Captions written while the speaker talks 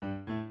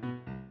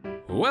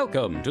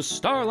Welcome to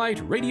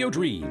Starlight Radio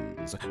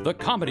Dreams, the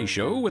comedy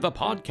show with a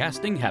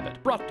podcasting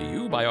habit, brought to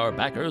you by our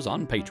backers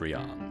on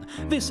Patreon.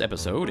 This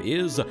episode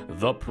is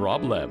The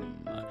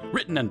Problem,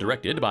 written and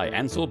directed by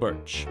Ansel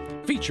Birch,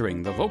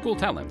 featuring the vocal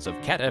talents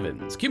of Kat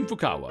Evans, Kim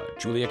Fukawa,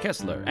 Julia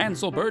Kessler,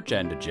 Ansel Birch,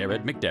 and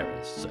Jared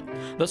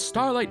McDarris. The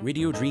Starlight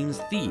Radio Dreams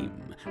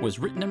theme was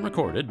written and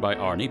recorded by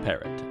Arnie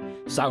Parrott.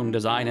 Sound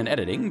design and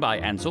editing by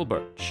Ansel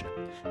Birch.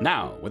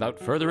 Now, without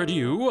further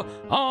ado,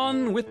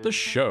 on with the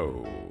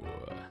show.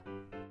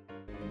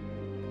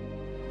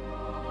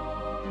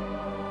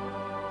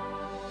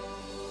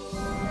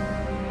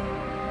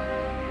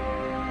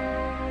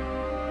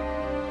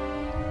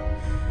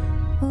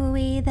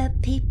 We the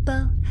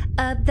people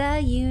of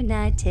the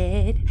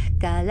United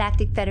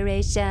Galactic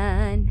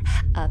Federation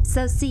of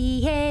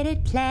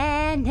Associated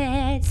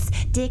Planets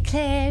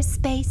declare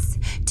space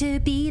to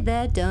be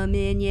the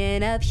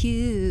dominion of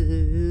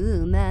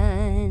humans.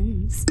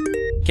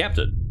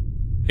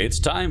 Captain, it's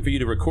time for you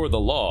to record the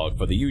log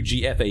for the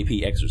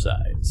UGFAP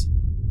exercise.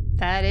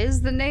 That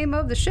is the name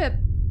of the ship.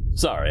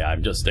 Sorry,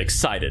 I'm just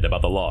excited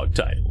about the log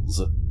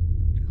titles.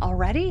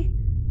 Already?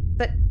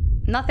 But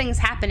nothing's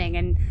happening,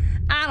 and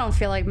I don't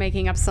feel like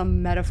making up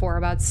some metaphor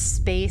about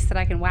space that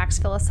I can wax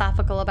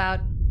philosophical about.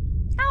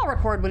 I'll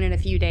record one in a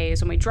few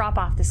days when we drop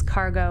off this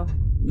cargo.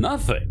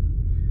 Nothing.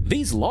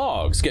 These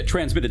logs get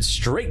transmitted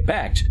straight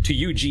back to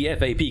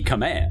UGFAP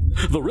Command.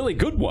 The really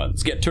good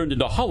ones get turned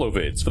into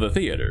holovids for the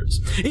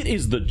theaters. It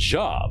is the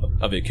job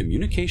of a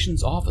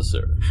communications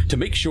officer to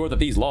make sure that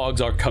these logs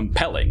are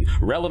compelling,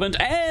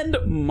 relevant, and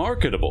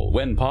marketable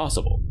when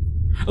possible.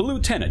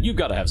 Lieutenant, you've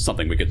got to have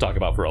something we could talk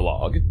about for a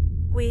log.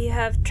 We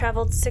have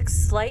traveled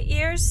 6 light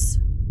years.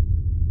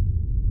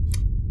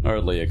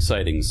 Hardly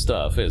exciting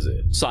stuff, is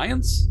it?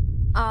 Science?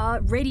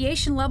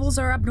 Radiation levels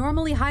are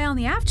abnormally high on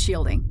the aft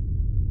shielding.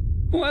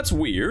 Well, that's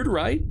weird,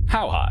 right?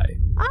 How high?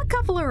 A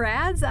couple of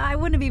rads. I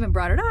wouldn't have even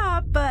brought it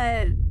up,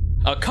 but...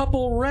 A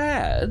couple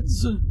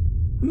rads?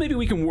 Maybe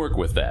we can work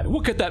with that.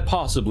 What could that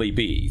possibly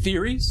be?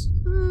 Theories?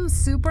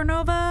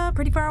 Supernova,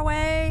 pretty far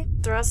away.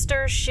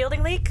 Thruster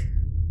shielding leak?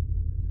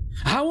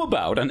 How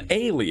about an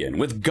alien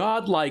with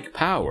godlike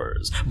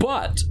powers,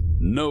 but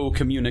no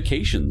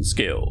communication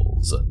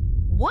skills?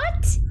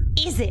 What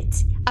is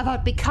it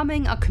about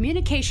becoming a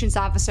communications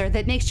officer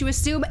that makes you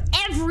assume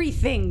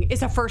everything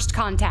is a first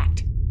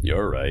contact?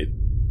 You're right.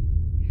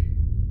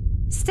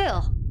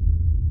 Still.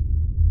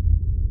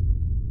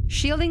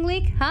 Shielding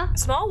leak, huh?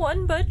 Small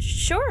one, but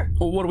sure.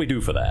 Well, what do we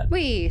do for that?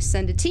 We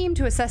send a team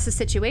to assess the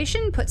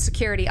situation, put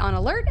security on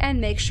alert,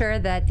 and make sure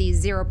that the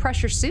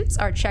zero-pressure suits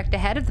are checked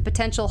ahead of the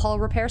potential hull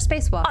repair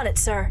spacewalk. On it,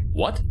 sir.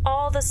 What?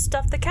 All the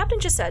stuff the captain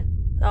just said.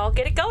 I'll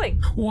get it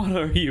going. What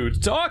are you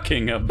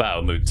talking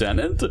about,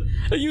 Lieutenant?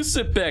 You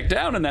sit back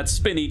down in that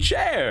spinny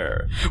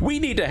chair. We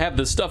need to have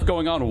this stuff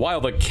going on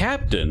while the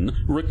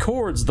captain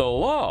records the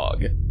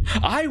log.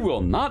 I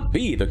will not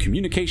be the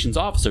communications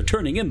officer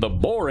turning in the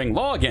boring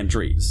log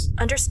entries.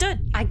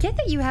 Understood. I get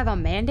that you have a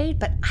mandate,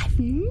 but I've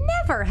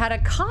never had a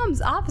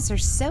comms officer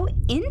so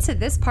into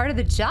this part of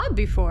the job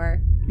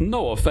before.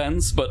 No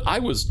offense, but I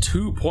was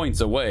 2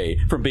 points away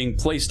from being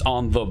placed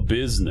on the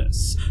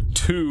business.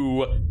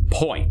 2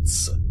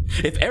 points.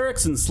 If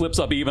Erickson slips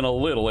up even a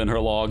little in her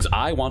logs,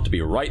 I want to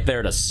be right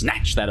there to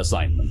snatch that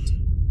assignment.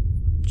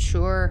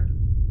 Sure.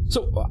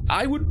 So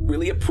I would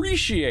really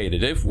appreciate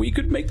it if we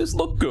could make this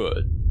look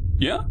good.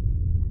 Yeah?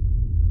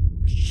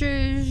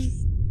 Sure.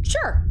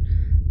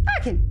 I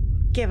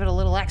can give it a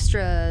little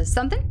extra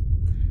something.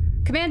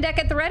 Command deck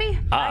at the ready?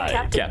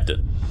 Aye,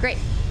 Captain. Great.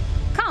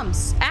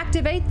 Comms,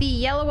 activate the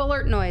yellow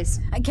alert noise.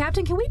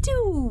 Captain, can we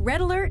do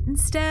red alert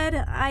instead?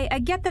 I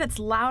get that it's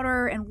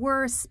louder and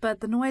worse, but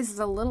the noise is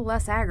a little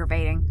less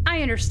aggravating.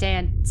 I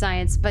understand,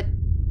 Science, but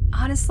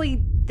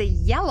honestly, the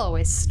yellow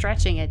is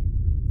stretching it.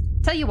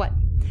 Tell you what,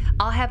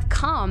 I'll have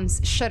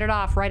comms shut it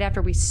off right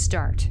after we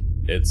start.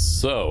 It's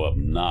so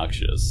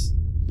obnoxious.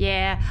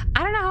 Yeah,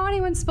 I don't know how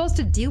anyone's supposed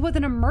to deal with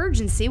an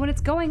emergency when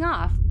it's going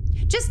off.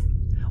 Just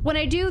when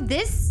I do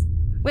this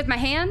with my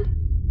hand,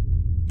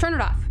 turn it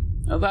off.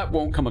 Now, that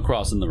won't come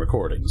across in the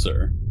recording,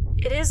 sir.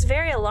 It is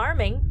very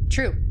alarming.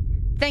 True.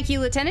 Thank you,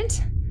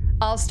 Lieutenant.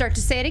 I'll start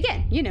to say it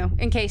again,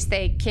 in case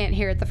they can't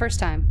hear it the first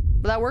time.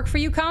 Will that work for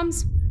you,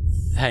 comms?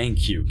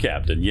 Thank you,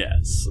 Captain,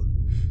 yes.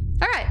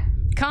 All right,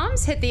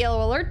 comms, hit the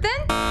yellow alert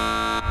then.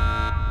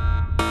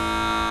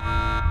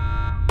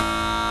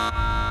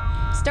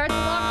 Start the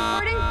log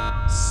recording.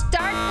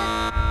 Start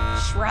the...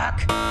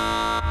 Shruck.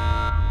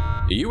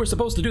 You were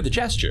supposed to do the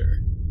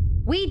gesture.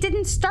 We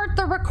didn't start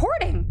the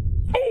recording.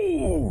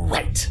 Oh,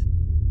 right.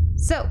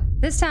 So,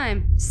 this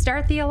time,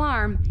 start the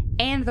alarm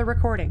and the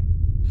recording.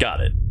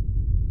 Got it.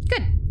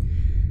 Good.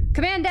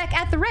 Command deck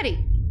at the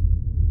ready.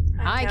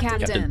 Aye,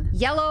 Captain.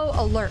 Yellow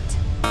alert.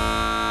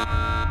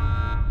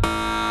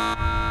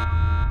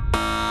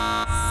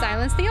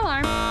 Silence the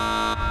alarm.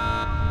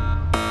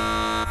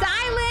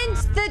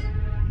 Silence the...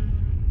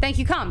 Thank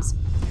you, comms.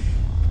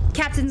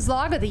 Captain's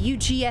log of the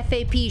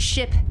UGFAP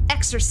ship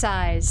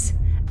Exercise.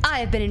 I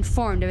have been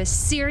informed of a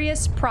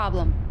serious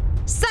problem.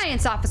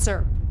 Science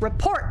officer,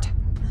 report.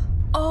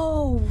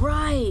 Oh,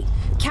 right.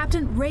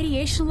 Captain,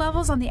 radiation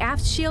levels on the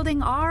aft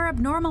shielding are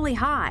abnormally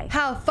high.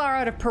 How far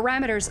out of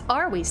parameters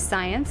are we,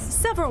 Science?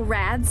 Several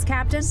rads,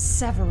 Captain.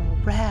 Several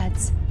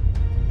rads.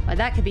 Well,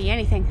 that could be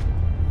anything.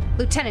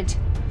 Lieutenant,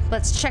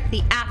 let's check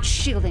the aft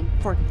shielding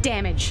for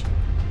damage.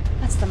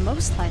 That's the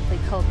most likely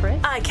culprit.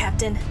 Aye,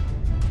 Captain.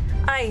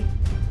 I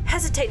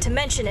hesitate to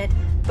mention it,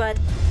 but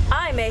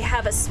I may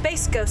have a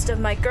space ghost of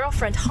my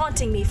girlfriend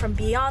haunting me from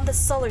beyond the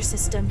solar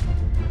system.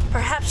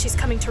 Perhaps she's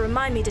coming to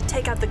remind me to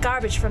take out the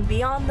garbage from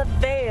beyond the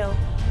veil.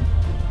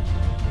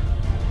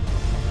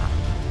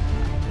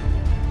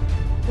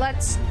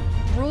 Let's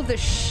rule the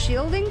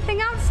shielding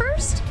thing out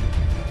first.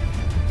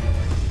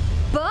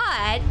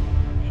 But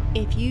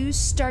if you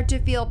start to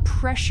feel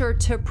pressure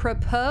to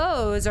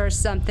propose or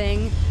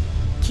something,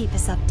 keep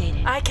us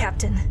updated. Aye,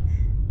 Captain.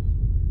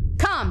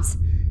 Comms,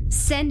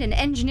 send an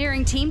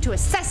engineering team to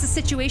assess the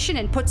situation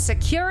and put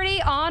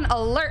security on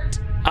alert.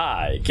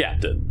 Aye,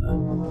 Captain.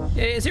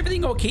 Is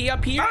everything okay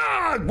up here?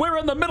 Ah! We're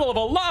in the middle of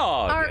a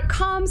log! Our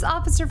comms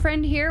officer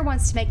friend here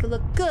wants to make it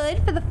look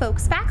good for the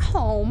folks back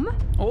home.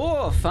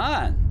 Oh,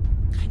 fun.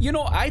 You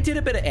know, I did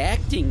a bit of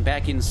acting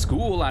back in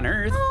school on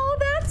Earth. Oh,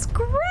 that's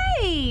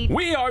great.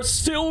 We are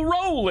still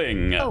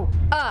rolling!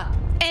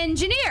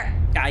 Engineer,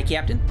 Aye,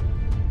 Captain.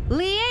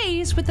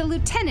 liaise with the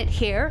lieutenant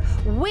here.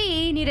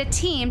 We need a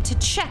team to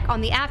check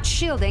on the aft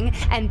shielding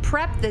and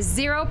prep the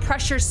zero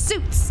pressure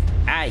suits.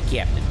 Aye,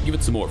 Captain. Give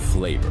it some more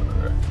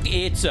flavor.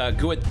 It's a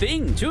good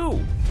thing, too.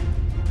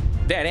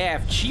 That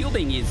aft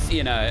shielding is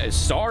in a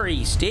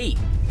sorry state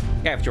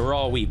after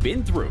all we've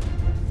been through.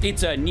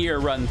 It's a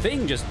near-run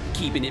thing just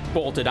keeping it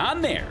bolted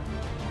on there.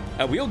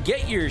 We'll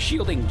get your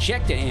shielding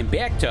checked and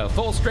back to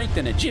full strength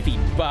in a jiffy,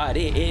 but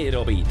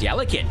it'll be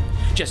delicate.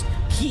 Just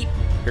keep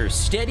her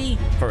steady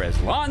for as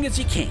long as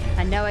you can.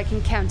 I know I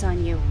can count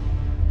on you.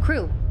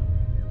 Crew,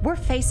 we're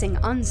facing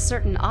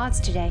uncertain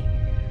odds today.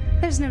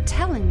 There's no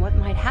telling what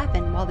might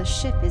happen while the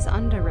ship is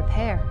under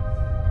repair.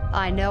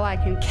 I know I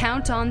can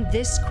count on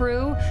this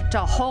crew to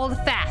hold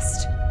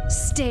fast,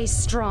 stay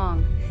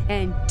strong,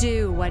 and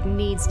do what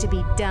needs to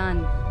be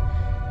done.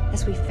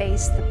 As we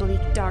face the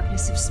bleak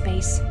darkness of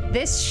space,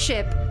 this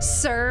ship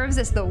serves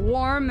as the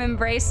warm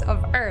embrace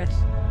of Earth.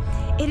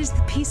 It is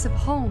the piece of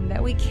home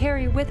that we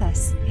carry with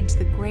us into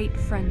the great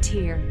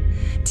frontier.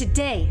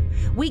 Today,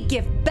 we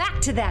give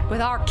back to that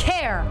with our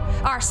care,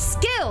 our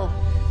skill,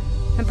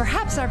 and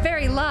perhaps our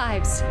very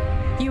lives.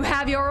 You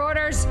have your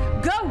orders.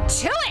 Go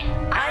to it!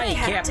 Aye,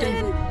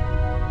 Captain.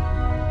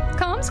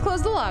 Comms,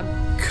 close the log.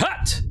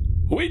 Cut!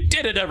 We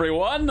did it,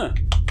 everyone!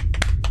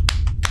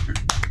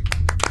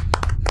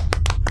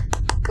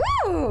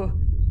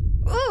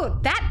 Ooh,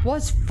 that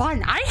was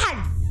fun. I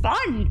had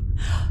fun.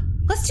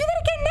 Let's do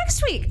that again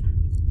next week.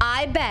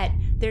 I bet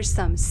there's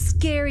some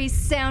scary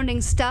sounding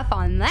stuff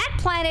on that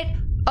planet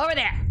over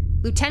there.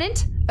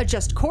 Lieutenant,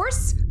 adjust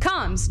course.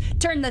 Comms,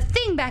 turn the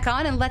thing back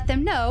on and let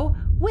them know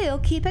we'll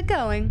keep it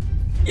going.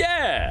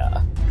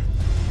 Yeah!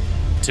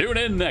 Tune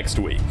in next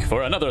week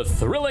for another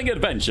thrilling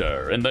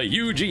adventure in the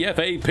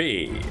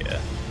UGFAP.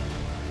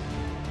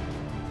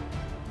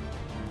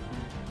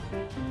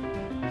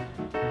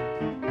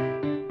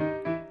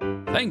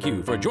 Thank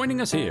you for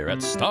joining us here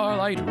at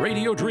Starlight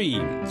Radio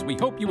Dreams. We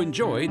hope you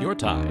enjoyed your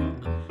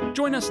time.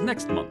 Join us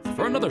next month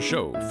for another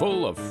show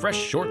full of fresh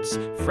shorts,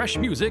 fresh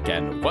music,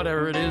 and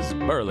whatever it is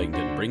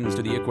Burlington brings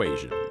to the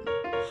equation.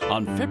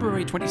 On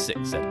February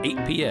 26th at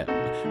 8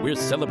 p.m., we're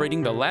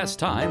celebrating the last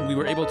time we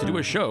were able to do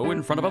a show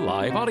in front of a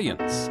live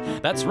audience.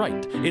 That's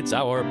right, it's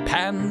our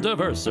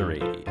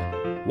Pandiversary.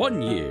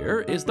 1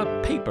 year is the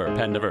paper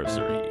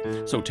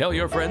Pandiversary. So tell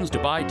your friends to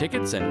buy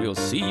tickets and we'll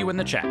see you in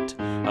the chat.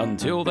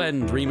 Until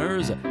then,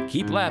 dreamers,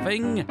 keep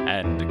laughing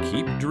and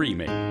keep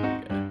dreaming.